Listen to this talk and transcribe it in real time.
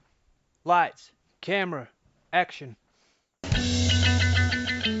Lights, camera, action.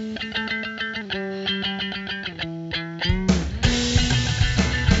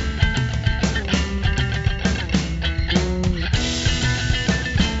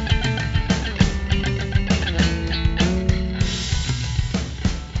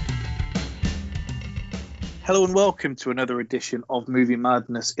 Hello and welcome to another edition of Movie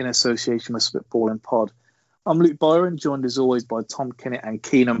Madness in association with Spitballing Pod. I'm Luke Byron, joined as always by Tom Kinnett and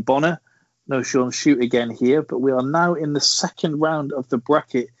Keenan Bonner. No Sean Shoot again here, but we are now in the second round of the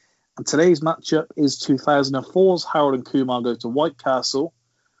bracket, and today's matchup is 2004's Harold and Kumar Go to White Castle,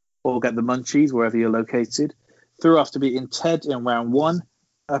 or get the munchies wherever you're located, through after beating Ted in round one,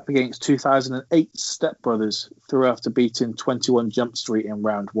 up against 2008's Step Brothers, through after beating 21 Jump Street in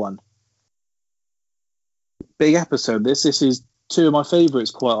round one. Big episode this is two of my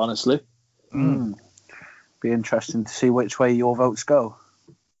favourites, quite honestly. Be interesting to see which way your votes go.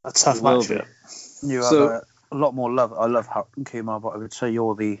 A tough matchup. You have a lot more love. I love Harold and Kumar, but I would say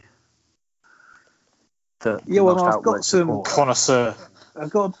you're the most I've got some supporter. Connoisseur. I've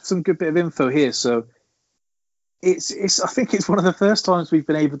got some good bit of info here. So it's I think it's one of the first times we've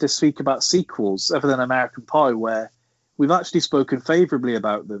been able to speak about sequels, other than American Pie, where we've actually spoken favourably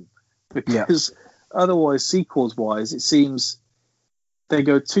about them, because otherwise, sequels wise, it seems they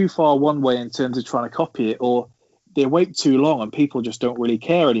go too far one way in terms of trying to copy it, or they wait too long and people just don't really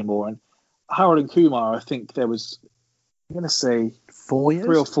care anymore. And Harold and Kumar, I think there was, I'm going to say 4 years?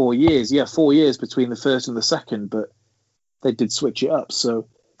 3 or 4 years. Yeah, 4 years between the first and the second, but they did switch it up. So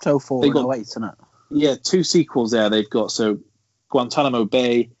 4 and 08, isn't it? Yeah, two sequels there they've got. So Guantanamo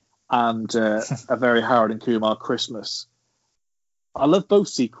Bay and A Very Harold and Kumar Christmas. I love both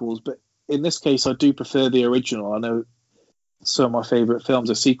sequels, but in this case, I do prefer the original. I know some of my favourite films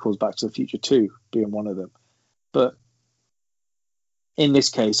are sequels, Back to the Future 2 being one of them. But in this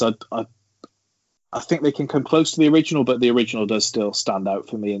case, I think they can come close to the original, but the original does still stand out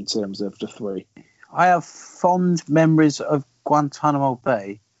for me in terms of the three. I have fond memories of Guantanamo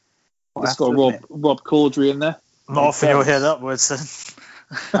Bay. It's got Rob Corddry in there. Not often you'll hear that word said.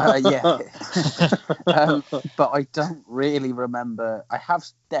 But I don't really remember. I have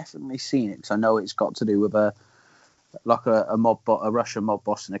definitely seen it because I know it's got to do with a Russian mob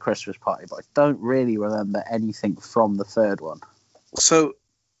boss in a Christmas party, but I don't really remember anything from the third one. So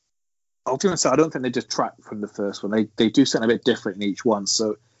I was going to say, I don't think they detract from the first one. They do something a bit different in each one.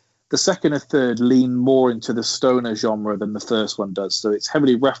 So the second and third lean more into the stoner genre than the first one does. So it's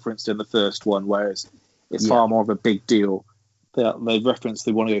heavily referenced in the first one, whereas it's far more of a big deal. They've referenced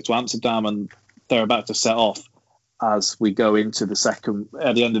they want to go to Amsterdam and they're about to set off as we go into the second,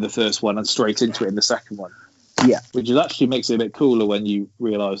 at the end of the first one and straight into it in the second one. Yeah. Which actually makes it a bit cooler when you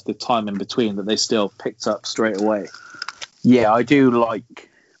realise the time in between that they still picked up straight away. Yeah, I do like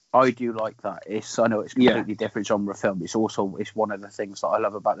that. I know it's a completely different genre film. It's one of the things that I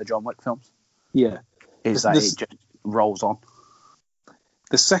love about the John Wick films. Yeah. It just rolls on.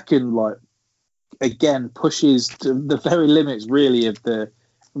 The second, again, pushes to the very limits, really, of the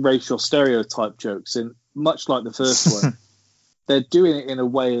racial stereotype jokes. And much like the first one, they're doing it in a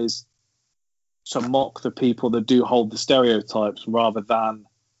way as to mock the people that do hold the stereotypes rather than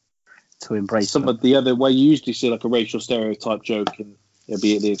to embrace some of the other way you usually see like a racial stereotype joke, and it'd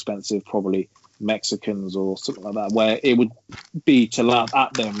be at the expense of probably Mexicans or something like that, where it would be to laugh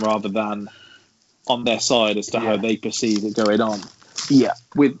at them rather than on their side as to how they perceive it going on. Yeah.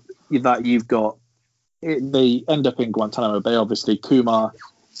 With that, you've got they end up in Guantanamo Bay. Obviously, Kumar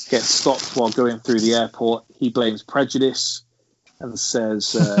gets stopped while going through the airport. He blames prejudice and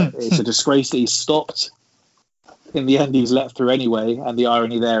says it's a disgrace that he's stopped. In the end, he's let through anyway, and the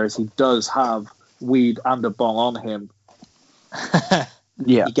irony there is he does have weed and a bong on him.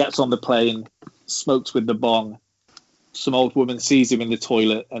 Yeah. He gets on the plane, smokes with the bong. Some old woman sees him in the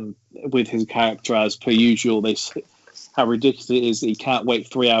toilet, and with his character, as per usual, they say how ridiculous it is that he can't wait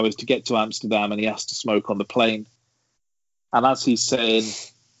 3 hours to get to Amsterdam and he has to smoke on the plane. And as he's saying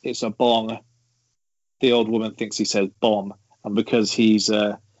it's a bong, the old woman thinks he says bomb. And because he's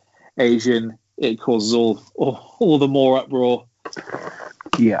Asian, it causes all the more uproar.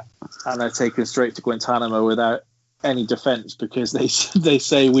 Yeah. And they're taken straight to Guantanamo without any defence because they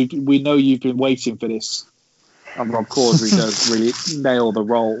say, we know you've been waiting for this. And Rob Corddry does really nail the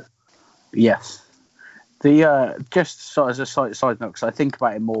role. Yes. Just as a side note, because I think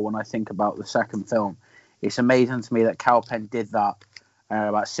about it more when I think about the second film, it's amazing to me that Kal Penn did that.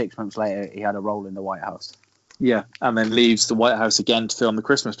 About 6 months later, he had a role in the White House. Yeah, and then leaves the White House again to film the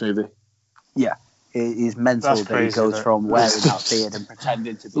Christmas movie. Yeah, it is mental that he goes from wearing that beard and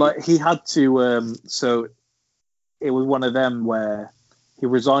pretending to be... He had to... so it was one of them where he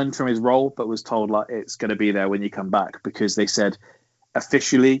resigned from his role, but was told like it's going to be there when you come back, because they said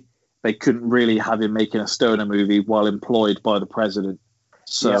officially they couldn't really have him making a stoner movie while employed by the president.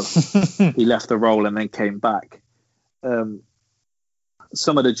 So he left the role and then came back.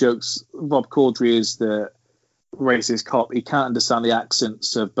 Some of the jokes, Rob Corddry is the racist cop. He can't understand the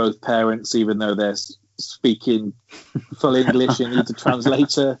accents of both parents, even though they're speaking full English and needs a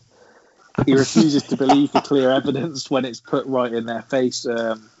translator. He refuses to believe the clear evidence when it's put right in their face.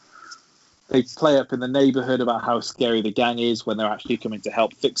 They play up in the neighborhood about how scary the gang is when they're actually coming to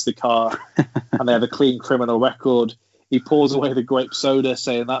help fix the car, and they have a clean criminal record. He pours away the grape soda,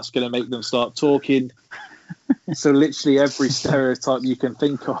 saying that's going to make them start talking. So literally every stereotype you can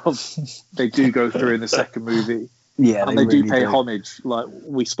think of, they do go through in the second movie. Yeah, and they really do pay homage. Like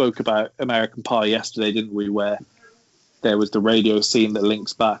we spoke about American Pie yesterday, didn't we? Where there was the radio scene that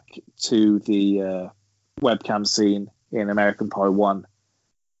links back to the webcam scene in American Pie 1.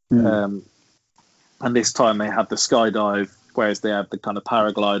 And this time they had the skydive, whereas they had the kind of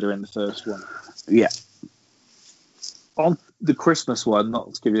paraglider in the first one. Yeah. On the Christmas one,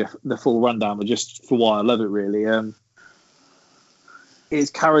 not to give you the full rundown, but just for why I love it really, it's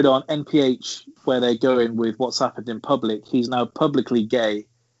carried on NPH, where they're going with what's happened in public. He's now publicly gay,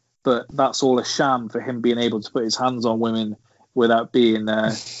 but that's all a sham for him being able to put his hands on women without being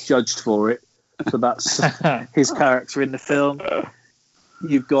judged for it. So that's his character in the film.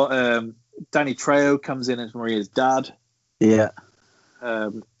 You've got Danny Trejo comes in as Maria's dad. Yeah.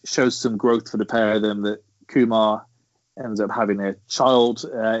 Shows some growth for the pair of them, that Kumar ends up having a child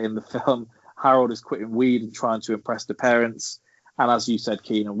in the film. Harold is quitting weed and trying to impress the parents. And as you said,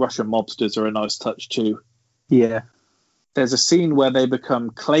 Keenan, Russian mobsters are a nice touch too. Yeah. There's a scene where they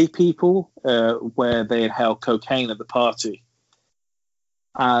become clay people, where they inhale cocaine at the party.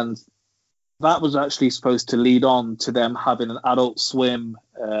 And that was actually supposed to lead on to them having an Adult Swim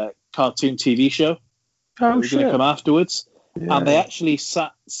cartoon TV show. Oh, was going to come afterwards. Yeah. And they actually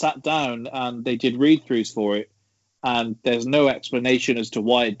sat down and they did read-throughs for it. And there's no explanation as to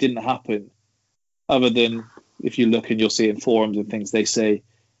why it didn't happen, other than if you look and you'll see in forums and things, they say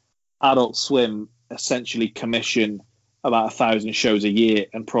Adult Swim essentially commission about 1,000 shows a year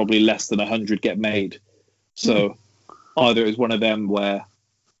and probably less than 100 get made. So either it was one of them where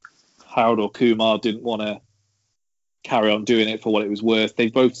Harold or Kumar didn't want to carry on doing it for what it was worth. They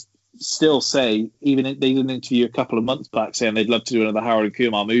both still say, even they did an interview a couple of months back saying they'd love to do another Harold and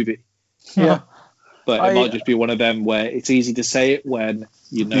Kumar movie. Yeah. But it might just be one of them where it's easy to say it when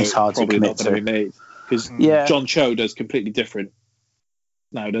you know it's probably not going to be made. Because John Cho does completely different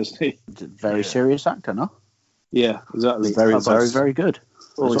now, doesn't he? Very serious actor, no? Yeah, exactly. He's very, very, very good.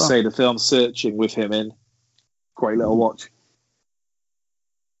 Always say the film Searching with him in. Great little watch.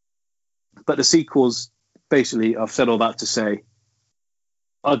 But the sequels, basically, I've said all that to say,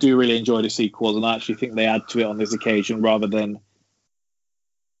 I do really enjoy the sequels, and I actually think they add to it on this occasion rather than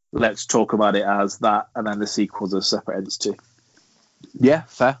let's talk about it as that, and then the sequels are a separate entity. Yeah,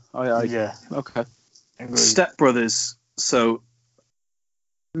 fair. Yeah. Okay. Step Brothers. So,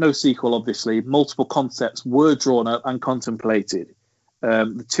 no sequel, obviously. Multiple concepts were drawn up and contemplated.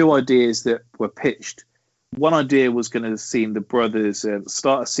 The two ideas that were pitched, one idea was going to see the brothers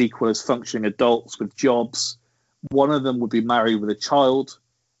start a sequel as functioning adults with jobs. One of them would be married with a child,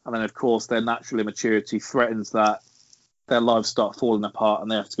 and then, of course, their natural immaturity threatens that their lives start falling apart and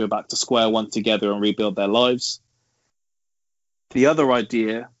they have to go back to square one together and rebuild their lives. The other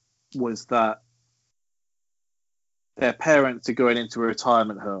idea was that their parents are going into a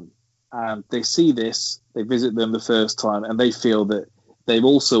retirement home, and they see this, they visit them the first time, and they feel that they've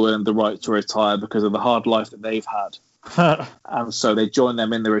also earned the right to retire because of the hard life that they've had. And so they join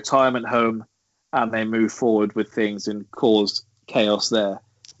them in the retirement home, and they move forward with things and cause chaos there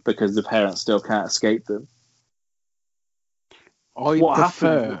because the parents still can't escape them. What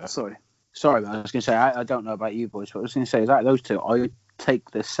happened? Sorry, I was going to say, I don't know about you boys, but I was going to say, is that those two? I would take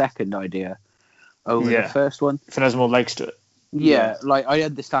the second idea over the first one. If it has more legs to it. Yeah, like I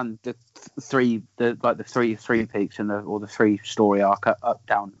understand the three peaks and the three story arc, up,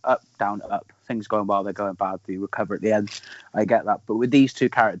 down, up, things going well, they're going bad, you recover at the end. I get that, but with these two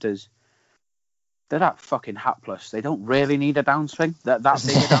characters, they're that fucking hapless. They don't really need a downswing. That big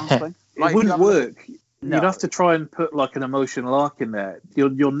a downswing. It wouldn't work. No. You'd have to try and put like an emotional arc in there.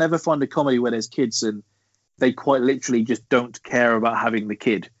 You'll never find a comedy where there's kids and they quite literally just don't care about having the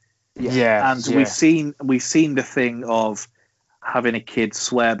kid. Yeah. And we've seen the thing of having a kid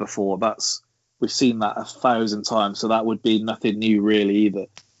swear before. We've seen that 1,000 times, so that would be nothing new really either.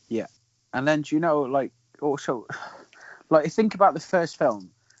 Yeah. And then do you know, like, also, like, think about the first film.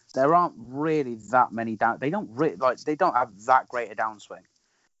 There aren't really that many they don't have that great a downswing.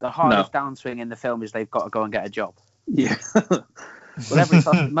 The hardest downswing in the film is they've got to go and get a job. Yeah.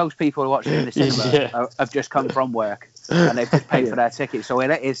 Well, most people who watch it in the cinema have just come from work and they've just paid for their ticket. So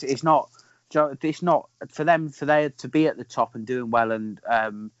it's not for them to be at the top and doing well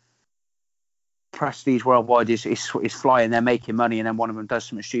and prestige worldwide is flying. They're making money, and then one of them does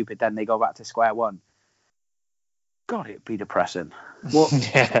something stupid. Then they go back to square one. God, it'd be depressing. Well,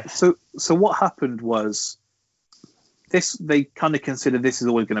 so what happened was this. They kind of considered this is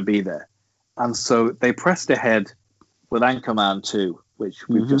always going to be there, and so they pressed ahead with Anchorman 2, which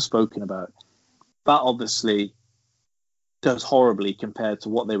we've just spoken about. That obviously does horribly compared to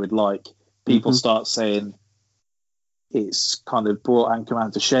what they would like. People start saying it's kind of brought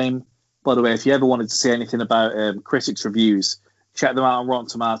Anchorman to shame. By the way, if you ever wanted to see anything about critics' reviews, check them out on Rotten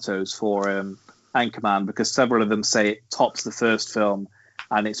Tomatoes for Anchorman, because several of them say it tops the first film,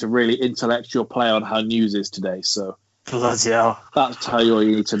 and it's a really intellectual play on how news is today. So bloody hell. That's all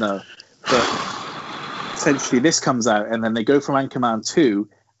you need to know. But essentially, this comes out, and then they go from Anchorman 2,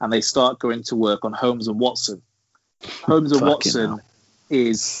 and they start going to work on Holmes and Watson. Holmes and Watson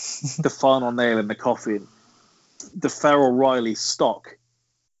is the final nail in the coffin. The Farrell Riley stock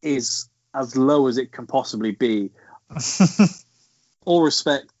is as low as it can possibly be. All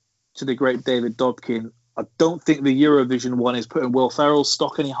respect to the great David Dobkin. I don't think the Eurovision one is putting Will Ferrell's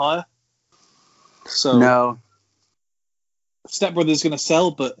stock any higher. So no. Step Brothers is going to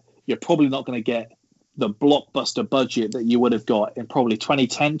sell, but you're probably not going to get the blockbuster budget that you would have got in probably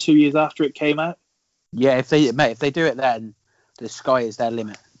 2010, 2 years after it came out. Yeah, if they do it then, the sky is their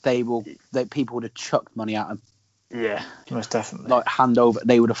limit. People would have chucked money at them. Yeah, most definitely. Like hand over,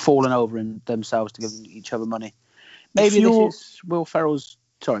 they would have fallen over in themselves to give each other money. Maybe this is Will Ferrell's.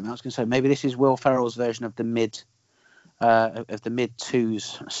 Sorry, I was going to say maybe this is Will Ferrell's version of the mid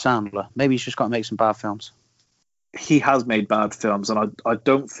twos Sandler. Maybe he's just got to make some bad films. He has made bad films, and I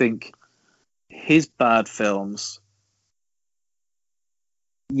don't think his bad films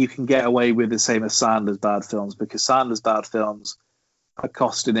you can get away with the same as Sandler's bad films, because Sandler's bad films are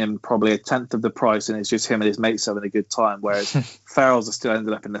costing him probably a tenth of the price, and it's just him and his mates having a good time, whereas Ferrell's are still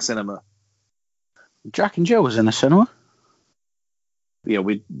ended up in the cinema. Jack and Jill was in the cinema. Yeah,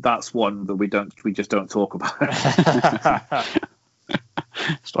 that's one that we just don't talk about.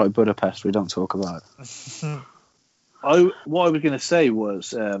 It's like Budapest, we don't talk about it. What I was going to say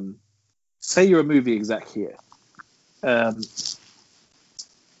was, say you're a movie exec here.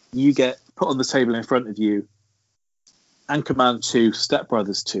 You get put on the table in front of you Anchorman 2, Step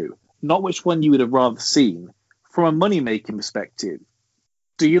Brothers 2. Not which one you would have rather seen. From a money-making perspective,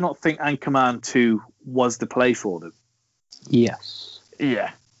 do you not think Anchorman 2 was the play for them? Yes.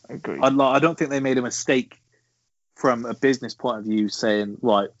 Yeah, I agree. I don't think they made a mistake from a business point of view saying,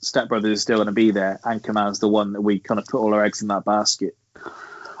 right, Step Brothers is still going to be there. Anchorman's the one that we kind of put all our eggs in that basket.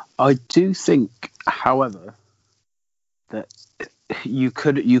 I do think, however, that you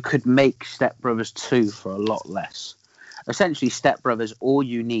could make Step Brothers 2 for a lot less. Essentially, Step Brothers, all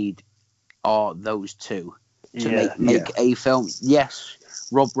you need are those two to make a film. Yes,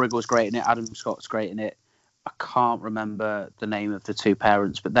 Rob Riggle's great in it. Adam Scott's great in it. I can't remember the name of the two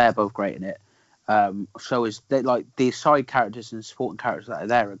parents, but they're both great in it. So is they like the side characters and supporting characters that are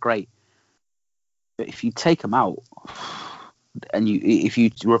there are great. But if you take them out and if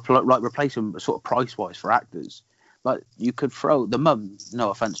you replace them sort of price wise for actors, like you could throw the mum. No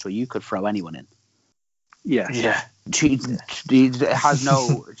offense to her, you could throw anyone in. Yeah. She has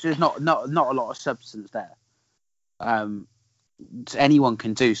no. There's not a lot of substance there. Anyone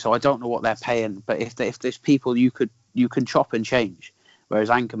can do. So I don't know what they're paying, but if there's people you can chop and change, whereas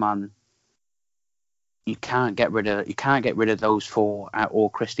Anchorman, you can't get rid of those four or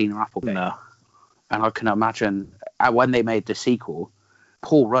Christina Applegate. No. And I can imagine when they made the sequel,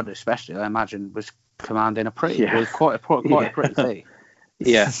 Paul Rudd especially, I imagine was commanding quite a pretty fee.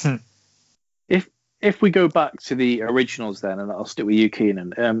 Yeah. If we go back to the originals then, and I'll stick with you,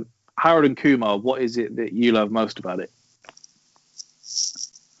 Keenan. Harold and Kumar, what is it that you love most about it?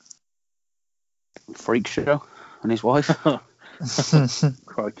 Freak Show and his wife.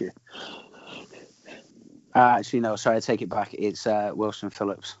 Crikey. Actually, no, sorry, I take it back. It's Wilson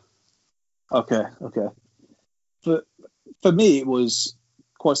Phillips. Okay. For me, it was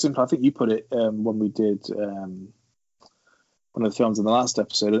quite simple. I think you put it when we did one of the films in the last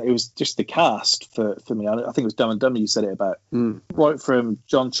episode, and it was just the cast for me. I think it was Dumb and Dumber you said it about. Right from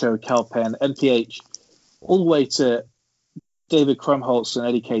John Cho, Kal Penn, NPH, all the way to David Krumholtz and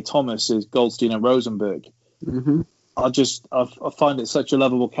Eddie K. Thomas as Goldstein and Rosenberg. Mm-hmm. I find it such a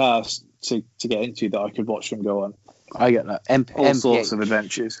lovable cast to get into that I could watch them go on. I get that. All sorts of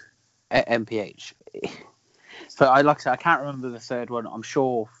adventures. MPH. But like I said, I can't remember the third one. I'm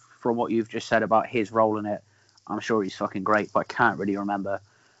sure from what you've just said about his role in it, I'm sure he's fucking great, but I can't really remember.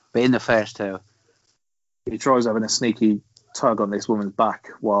 But in the first two, He tries having a sneaky tug on this woman's back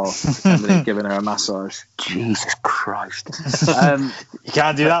while Emily giving her a massage. Jesus Christ. You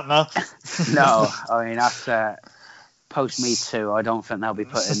can't do that, man. No, I mean, that's post Me Too. I don't think they'll be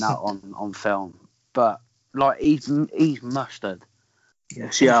putting that on film. But like, he's mustard. Yeah,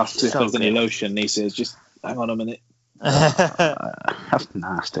 she asks if So there's any good. lotion, and he says, "Just hang on a minute." That's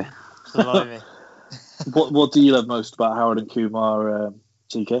nasty. Blimey. What do you love most about Harold and Kumar,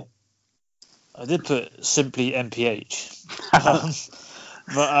 TK? I did put simply MPH.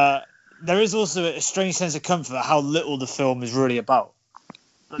 But there is also a strange sense of comfort at how little the film is really about.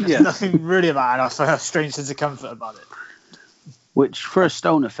 There's Yeah. nothing really about it, and I feel a strange sense of comfort about it. Which for a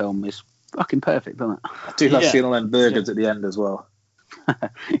stoner film is fucking perfect, doesn't it? I do love Yeah. seeing all them burgers at the end as well.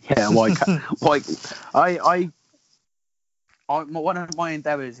 Yeah, white. One of my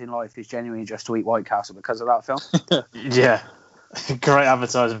endeavours in life is genuinely just to eat White Castle because of that film. Yeah. Great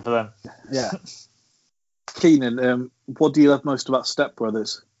advertising for them. Yeah. Keenan, what do you love most about Step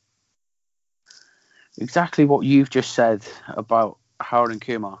Brothers? Exactly what you've just said about Harold and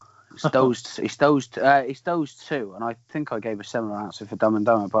Kumar. It's those two, and I think I gave a similar answer for Dumb and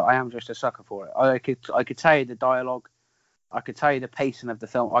Dumber, but I am just a sucker for it. I could tell you the dialogue, I could tell you the pacing of the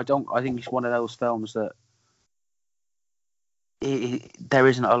film. I think it's one of those films that there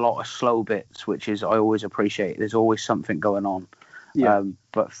isn't a lot of slow bits, which is I always appreciate. There's always something going on. Yeah.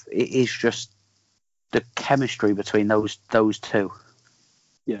 But it is just the chemistry between those two.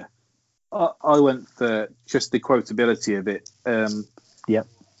 Yeah. I went for just the quotability of it. Yep.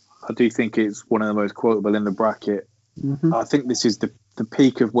 I do think it's one of the most quotable in the bracket. Mm-hmm. I think this is the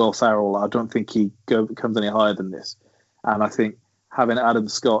peak of Will Ferrell. I don't think he comes any higher than this. And I think having Adam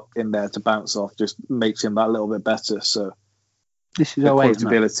Scott in there to bounce off just makes him that little bit better. So This is the 08, isn't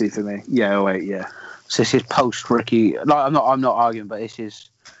it? quotability for me. Yeah, 08, yeah. So this is post Ricky. Like, I'm not arguing, but this is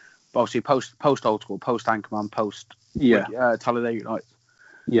obviously post Old School, post Anchorman, post Talladega Nights.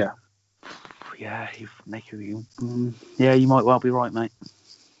 Yeah. Yeah, yeah, you might well be right, mate.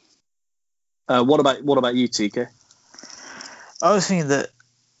 What about you, TK? I was thinking that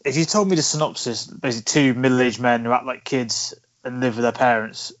if you told me the synopsis, basically two middle-aged men who act like kids and live with their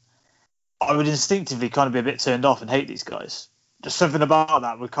parents, I would instinctively kind of be a bit turned off and hate these guys. Just something about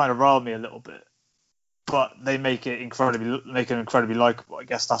that would kind of rile me a little bit. But they make it incredibly likable. I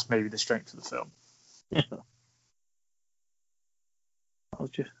guess that's maybe the strength of the film.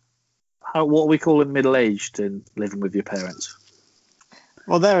 What are we calling middle-aged and living with your parents?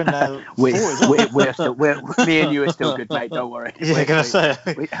 Well, they're in their We're 40s, still, me and you are still good, mate. Don't worry. Yeah, gonna say.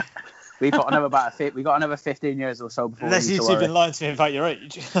 We got another 15 years or so before. Unless we need you've to worry. been lying to me about your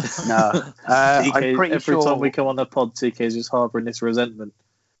age. No, I'm TK, pretty every sure. time we come on the pod, TK is just harbouring this resentment.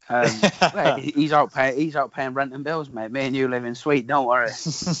 Mate, he's out paying rent and bills, mate. Me and you live in sweet. Don't worry.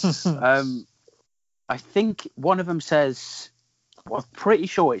 I think one of them says. Well, I'm pretty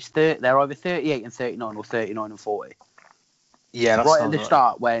sure it's they're either 38 and 39 or 39 and 40. Yeah, that's Right at the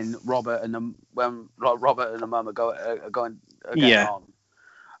start when Robert and the mum are going Yeah.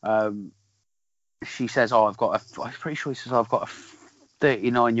 on. She says, "Oh, I'm pretty sure he says, I've got a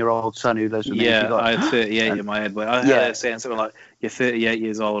 39-year-old son who lives with me." Yeah, She got- I had 38 in my head, but I heard her saying something like, "You're 38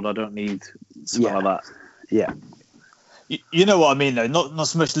 years old. I don't need something like that." Yeah, You know what I mean, though. Not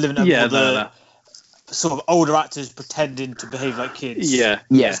so much living up Yeah, more the no. sort of older actors pretending to behave like kids. Yeah.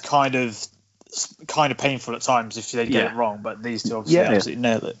 It's kind of painful at times if they get it wrong. But these two obviously absolutely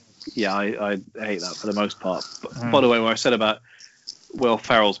nail it. Yeah, I hate that for the most part. But, by the way, what I said about Will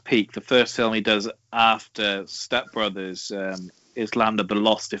Ferrell's peak, the first film he does after Step Brothers is Land of the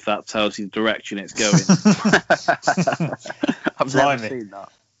Lost, if that tells you the direction it's going. I've never Blimey. seen that.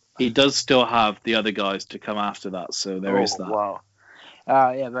 He does still have the other guys to come after that, so there is that. Wow.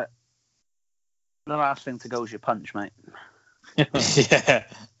 Yeah, but the last thing to go is your punch, mate. Yeah.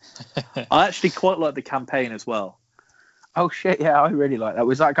 I actually quite like the campaign as well. Oh shit, yeah, I really like that.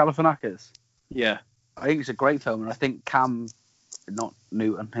 Was that Galifianakis? Yeah. I think it's a great film, and I think Cam, not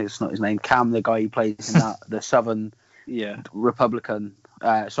Newton, it's not his name. Cam, the guy who plays in that, the Southern Republican,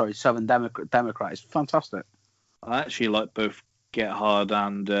 Southern Democrat, is fantastic. I actually like both Get Hard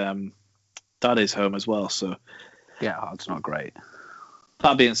and Daddy's Home as well. So Yeah, it's not great.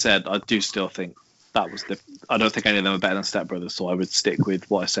 that being said, I do still think that was I don't think any of them are better than Step Brothers, so I would stick with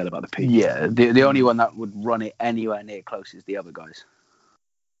what I said about the peak. Yeah, the only one that would run it anywhere near close is the other guys.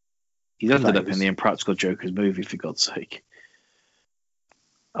 He's ended up in the Impractical Jokers movie, for God's sake.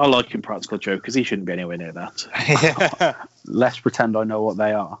 I like Impractical Jokers. He shouldn't be anywhere near that. Let's pretend I know what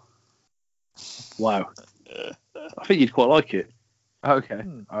they are. Wow. I think you'd quite like it. Okay.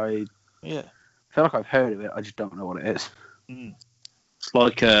 I Yeah. feel like I've heard of it. I just don't know what it is. It's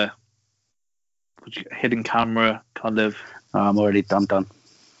like a hidden camera kind of. I'm already done. Don't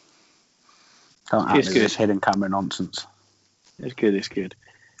It's ask me good. this hidden camera nonsense. It's good. It's good.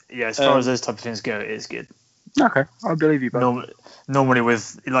 Yeah, as far as those type of things go, it is good. Okay, I believe you, bro. Normally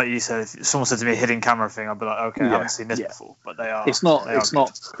with, like you said, if someone said to me a hidden camera thing, I'd be like, okay, I haven't seen this before. But they are. It's not. they It's are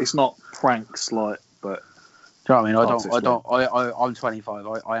not. It's not pranks like. But Do you know what I mean? Artificially. I'm 25.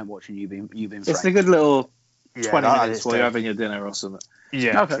 I am watching you being it's franked. a good little good. 20 that minutes is while you're dope. having your dinner or something.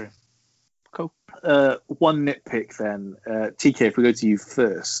 Yeah, Okay. true. One nitpick then. TK, if we go to you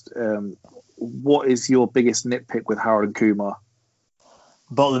first, what is your biggest nitpick with Harold and Kumar?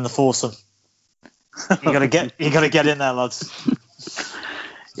 Bottling the foursome. You gotta get in there, lads.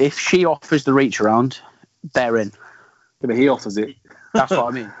 If she offers the reach around, they're in. Yeah, but he offers it. That's what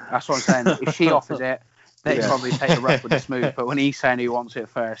I mean. That's what I'm saying. If she offers it, they Yeah. probably take a rough with the smooth. But when he's saying he wants it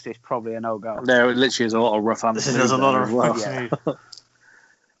first, it's probably a no-go. There literally is a lot of rough answers. There's a lot of well. Yeah.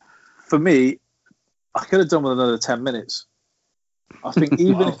 For me, I could have done with another 10 minutes. I think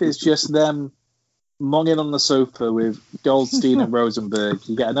even if it's just them monging on the sofa with Goldstein and Rosenberg,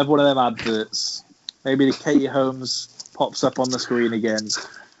 you get another one of them adverts. Maybe the Katie Holmes pops up on the screen again.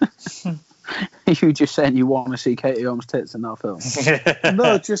 You just saying you want to see Katie Holmes' tits in that film?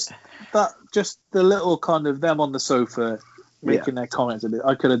 No, just the little kind of them on the sofa making their comments.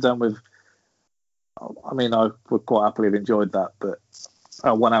 I could have done with. I mean, I would quite happily have enjoyed that, but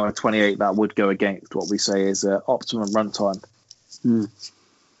 1 hour 28 that would go against what we say is optimum runtime.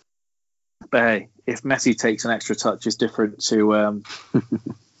 But hey, if Messi takes an extra touch, it's different to.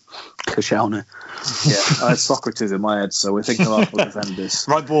 Koscielny. Yeah, I had Socrates in my head, so we're thinking about the defenders.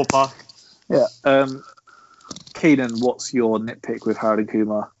 Right ballpark. Yeah. Keenan, what's your nitpick with Harold and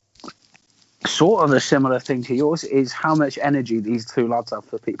Kumar? Sort of a similar thing to yours is how much energy these two lads have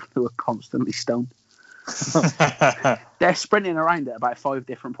for people who are constantly stoned. They're sprinting around at about 5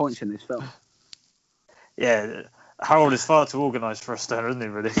 different points in this film. Yeah, Harold is far too organised for a stoner, isn't he,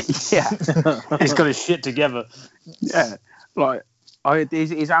 really? Yeah. He's got his shit together. Yeah. Like,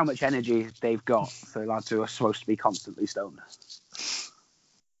 is how much energy they've got for lads who are supposed to be constantly stoned.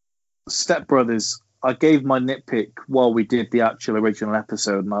 Step Brothers, I gave my nitpick while we did the actual original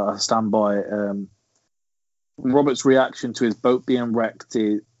episode, and I stand by it. Robert's reaction to his boat being wrecked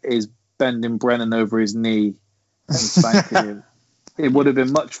is bending Brennan over his knee and spanking him. It would have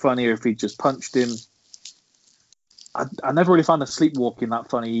been much funnier if he just punched him. I never really found the sleepwalking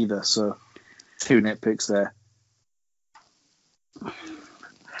that funny either, so 2 nitpicks there.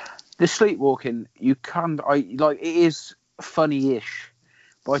 The sleepwalking, it is funny-ish,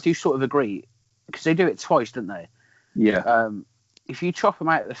 but I do sort of agree because they do it twice, don't they? Yeah. If you chop them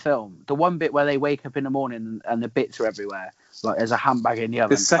out of the film, the one bit where they wake up in the morning and the bits are everywhere, like there's a handbag in the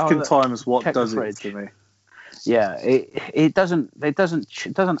oven. The second time is what check does the it fridge. to me. Yeah, it doesn't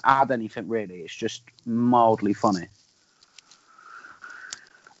add anything really. It's just mildly funny.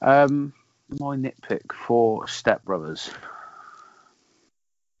 My nitpick for Step Brothers.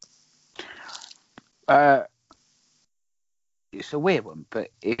 It's a weird one, but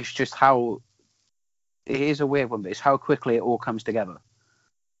it's just how it is a weird one, but it's how quickly it all comes together.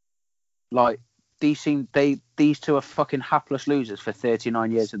 Like these two are fucking hapless losers for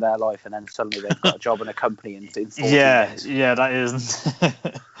 39 years of their life, and then suddenly they've got a job in a company in 40 days. Yeah, that isn't.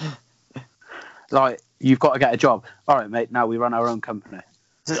 Like, you've got to get a job. All right, mate. Now we run our own company.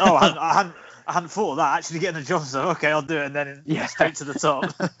 Oh, I hadn't thought of that. Actually getting a job, so okay, I'll do it, and then straight to the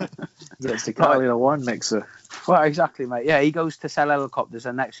top. It's the Carolina wine mixer. Well, exactly, mate. Yeah, he goes to sell helicopters,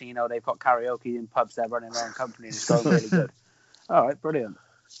 and next thing you know, they've got karaoke in pubs. They're running their own company, and it's going really good. All right, brilliant.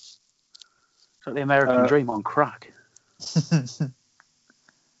 It's like the American dream on crack. That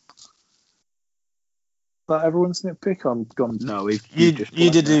everyone's nitpick? I'm gone. No, You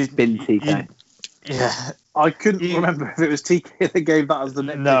did do bin TK. Yeah. I couldn't remember if it was TK that gave that as the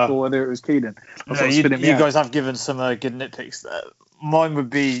nitpick or whether it was Keenan. No, you guys have given some good nitpicks there. Mine would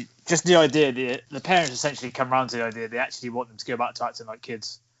be just the idea the parents essentially come round to the idea they actually want them to go back to acting like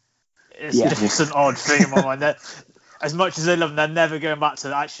kids. It's just an odd thing in my mind. That as much as they love them, they're never going back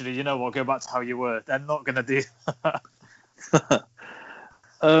to actually, you know what, go back to how you were. They're not going to do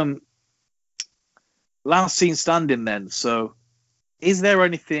that. Last scene standing then. So is there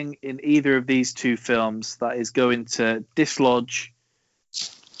anything in either of these two films that is going to dislodge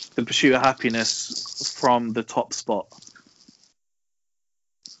The Pursuit of Happiness from the top spot?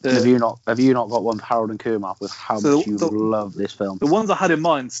 Have you not got one for Harold and Kumar with how much you love this film? The ones I had in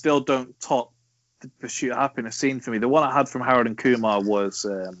mind still don't top The Pursuit of Happiness scene for me. The one I had from Harold and Kumar was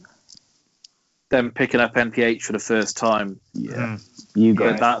them picking up NPH for the first time. Yeah, you got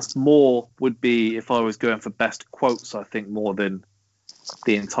But it. that's more would be if I was going for best quotes. I think more than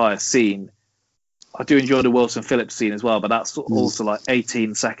the entire scene. I do enjoy the Wilson Phillips scene as well, but that's also like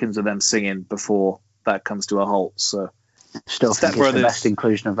 18 seconds of them singing before that comes to a halt. So Still Step think it's the Brothers. best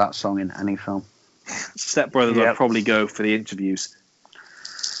inclusion of that song in any film. Step Brothers, Yep. I'd probably go for the interviews.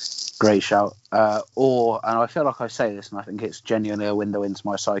 Great shout. And I feel like I say this, and I think it's genuinely a window into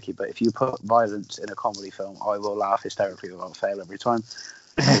my psyche, but if you put violence in a comedy film, I will laugh hysterically without fail every time.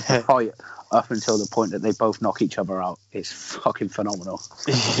 The fight up until the point that they both knock each other out is fucking phenomenal.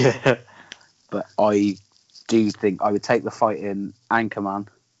 Yeah. But I do think I would take the fight in Anchorman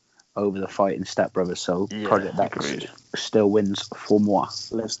over the fight in Step Brothers, so Yeah, Project X agreed. still wins for moi.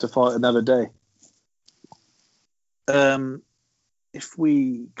 Let's to fight another day. If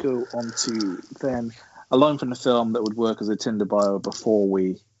we go on to then a line from the film that would work as a Tinder bio before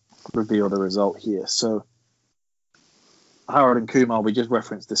we reveal the result here. So Harold and Kumar, we just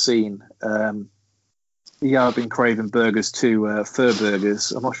referenced the scene. Yeah, I've been craving burgers too, fur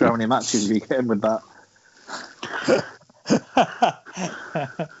burgers. I'm not sure how many matches you get in with that.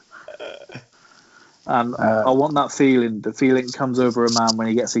 And I want that feeling. The feeling comes over a man when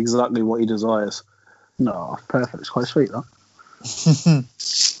he gets exactly what he desires. No, perfect. It's quite sweet, though.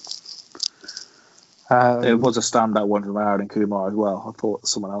 It was a standout one from Harold and Kumar as well. I thought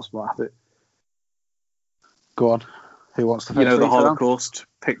someone else might have it. Go on. Who wants to You know, the reach around? Holocaust.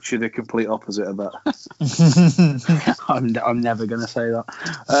 Picture the complete opposite of that. I'm never going to say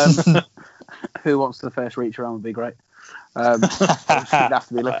that. Who wants the first reach around would be great. You'd have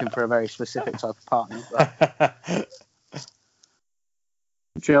to be looking for a very specific type of partner. But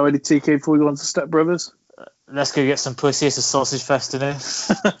Do you know any TK before we go on to Step Brothers? Let's go get some pussy. It's a sausage fest in here.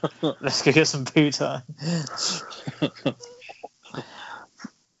 Let's go get some poo time.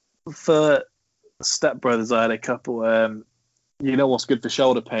 For Step Brothers, I had a couple. You know what's good for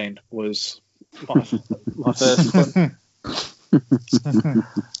shoulder pain was my first one.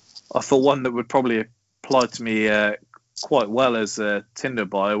 I thought one that would probably apply to me quite well as a Tinder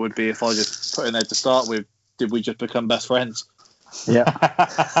bio would be if I just put in there to start with, did we just become best friends? yeah,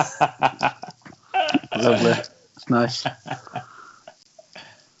 lovely. It's nice.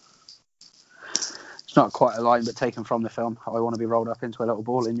 It's not quite a line, but taken from the film. I want to be rolled up into a little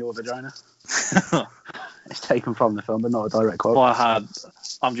ball in your vagina. It's taken from the film, but not a direct quote.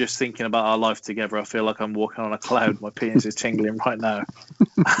 I'm just thinking about our life together. I feel like I'm walking on a cloud. My penis is tingling right now.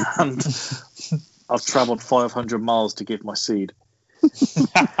 And I've travelled 500 miles to give my seed.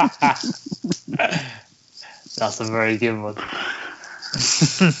 That's a very good one.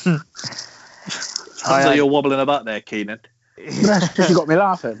 Sounds like you're wobbling about there, Keenan. That's because you got me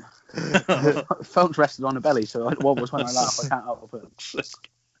laughing. The phone's rested on the belly, so it wobbles when I laugh. I can't help it.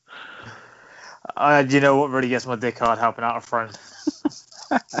 You know what really gets my dick hard? Helping out a friend.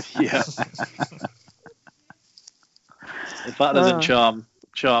 Yeah. If that doesn't charm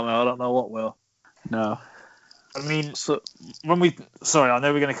me, I don't know what will. No. I mean, So, when we... Sorry, I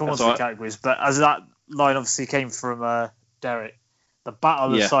know we're going to come on That's to all the right. categories, but as that line obviously came from Derek, the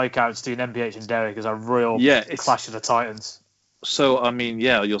battle of Yeah. the psychouts between MPH and Derek is a real clash of the titans. So I mean,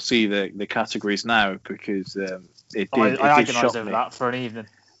 yeah, you'll see the categories now because it I did agonised shock over me. that for an evening.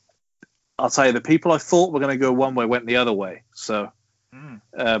 I'll tell you, the people I thought were going to go one way went the other way. So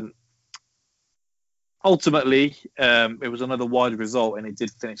ultimately, it was another wide result, and it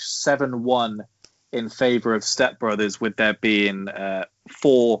did finish 7-1 in favour of Step Brothers, with there being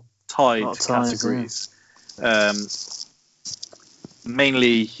 4 tied categories.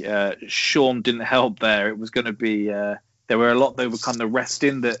 Mainly, Sean didn't help there. It was going to be there were a lot that were kind of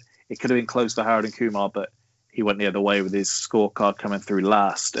resting that it could have been close to Harold and Kumar, but he went the other way with his scorecard coming through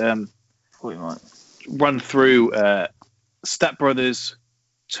last. We might. Run through Step Brothers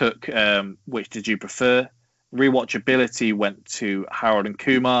took which did you prefer? Rewatchability went to Harold and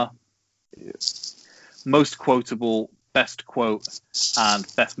Kumar. Most quotable, best quote, and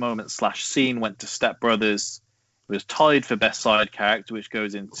best moment / scene went to Step Brothers. It was tied for best side character, which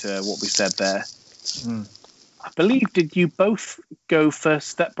goes into what we said there. I believe, did you both go for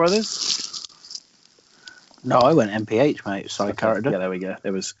Step Brothers? No, I went MPH, mate. Side character. Yeah, there we go.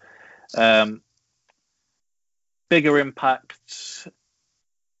 There was bigger impact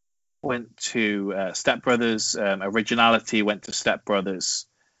went to Step Brothers. Originality went to Step Brothers.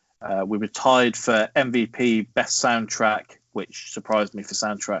 We were tied for MVP, best soundtrack, which surprised me for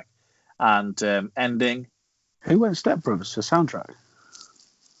soundtrack, and ending. Who went Step Brothers for soundtrack?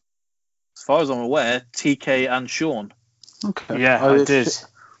 As far as I'm aware, TK and Sean. Okay. Yeah, I did.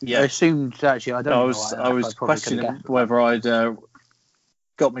 I assumed actually. I don't know. I was questioning whether I'd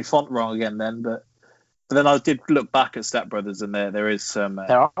got my font wrong again then, but then I did look back at Step Brothers, and there is some.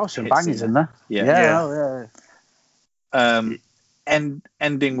 There are some hits bangers in there. Yeah. Yeah.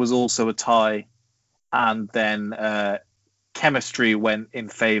 Ending was also a tie, and then chemistry went in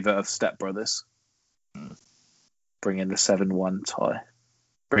favour of Step Brothers, bringing the 7-1 tie,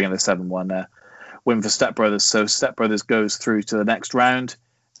 bringing the 7-1 win for Step Brothers. So Step Brothers goes through to the next round,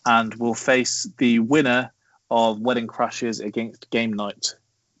 and will face the winner of Wedding Crashers against Game Night.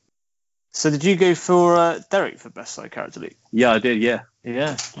 So did you go for Derek for best side character lead? Yeah, I did. Yeah.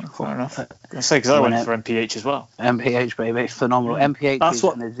 Yeah, fair enough. I say because I went for MPH as well. MPH, baby, it's phenomenal. MPH That's is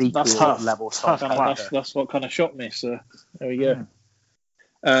what- an Ezekiel that's tough. level Tough. side That's, character. that's what kind of shocked me. So there we go.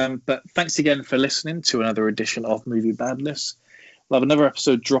 But thanks again for listening to another edition of Movie Badness. We'll have another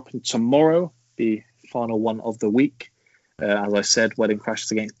episode dropping tomorrow, the final one of the week. As I said, Wedding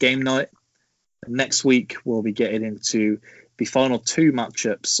Crashers against Game Night. Next week, we'll be getting into the final 2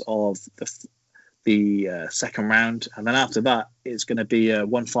 matchups of the second round. And then after that, it's going to be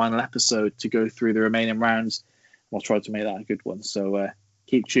one final episode to go through the remaining rounds. I'll try to make that a good one. So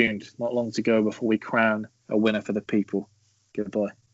keep tuned. Not long to go before we crown a winner for the people. Goodbye.